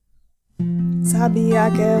Sabe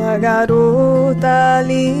aquela garota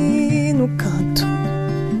ali no canto?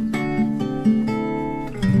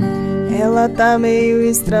 Ela tá meio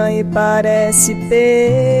estranha e parece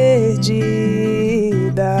perdida.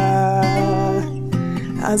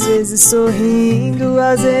 Às vezes sorrindo,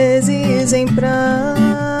 às vezes em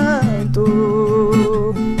pranto.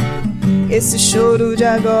 Esse choro de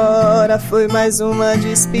agora foi mais uma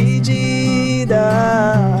despedida.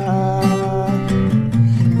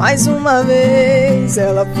 Mais uma vez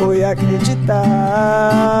ela foi acreditar.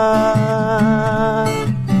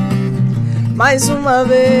 Mais uma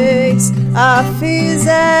vez a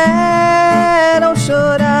fizeram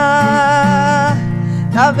chorar.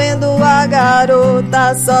 Tá vendo a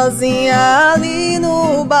garota sozinha ali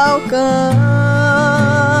no balcão?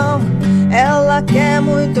 Ela quer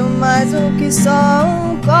muito mais do que só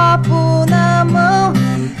um copo na mão.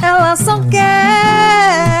 Ela só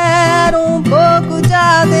quer um pouco de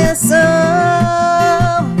atenção,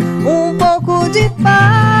 um pouco de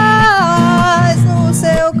paz no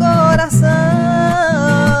seu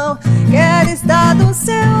coração. Quer estar do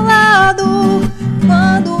seu lado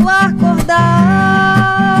quando acordar.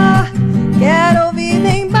 Quer ouvir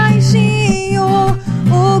bem baixinho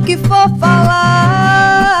o que for falar.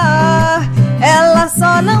 Ela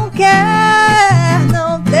só não quer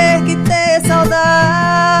não ter que ter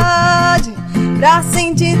saudade pra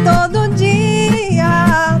sentir todo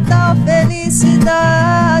dia tal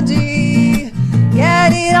felicidade.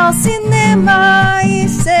 Quer ir ao cinema e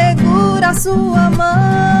segurar sua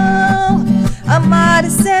mão, amar e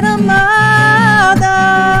ser amada.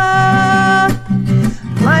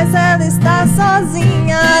 Mas ela está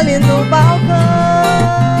sozinha ali no balcão.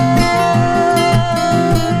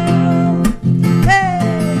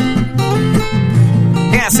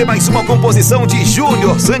 Essa é mais uma composição de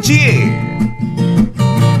Júnior Santie.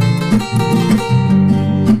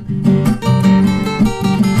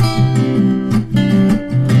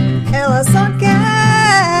 Ela só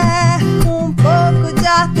quer um pouco de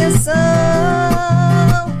atenção,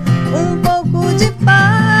 um pouco de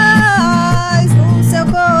paz no seu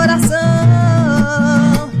coração.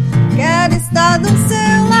 Quer estar do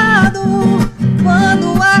seu lado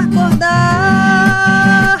quando acordar.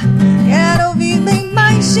 Quer ouvir bem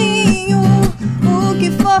baixinho o que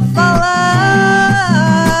for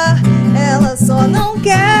falar. Ela só não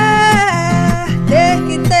quer ter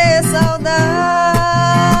que ter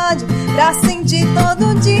saudade pra sentir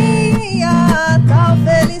todo dia tal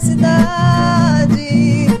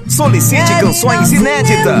felicidade. Solicite canções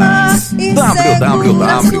inéditas.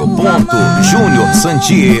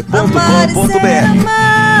 www.juniorsantie.com.br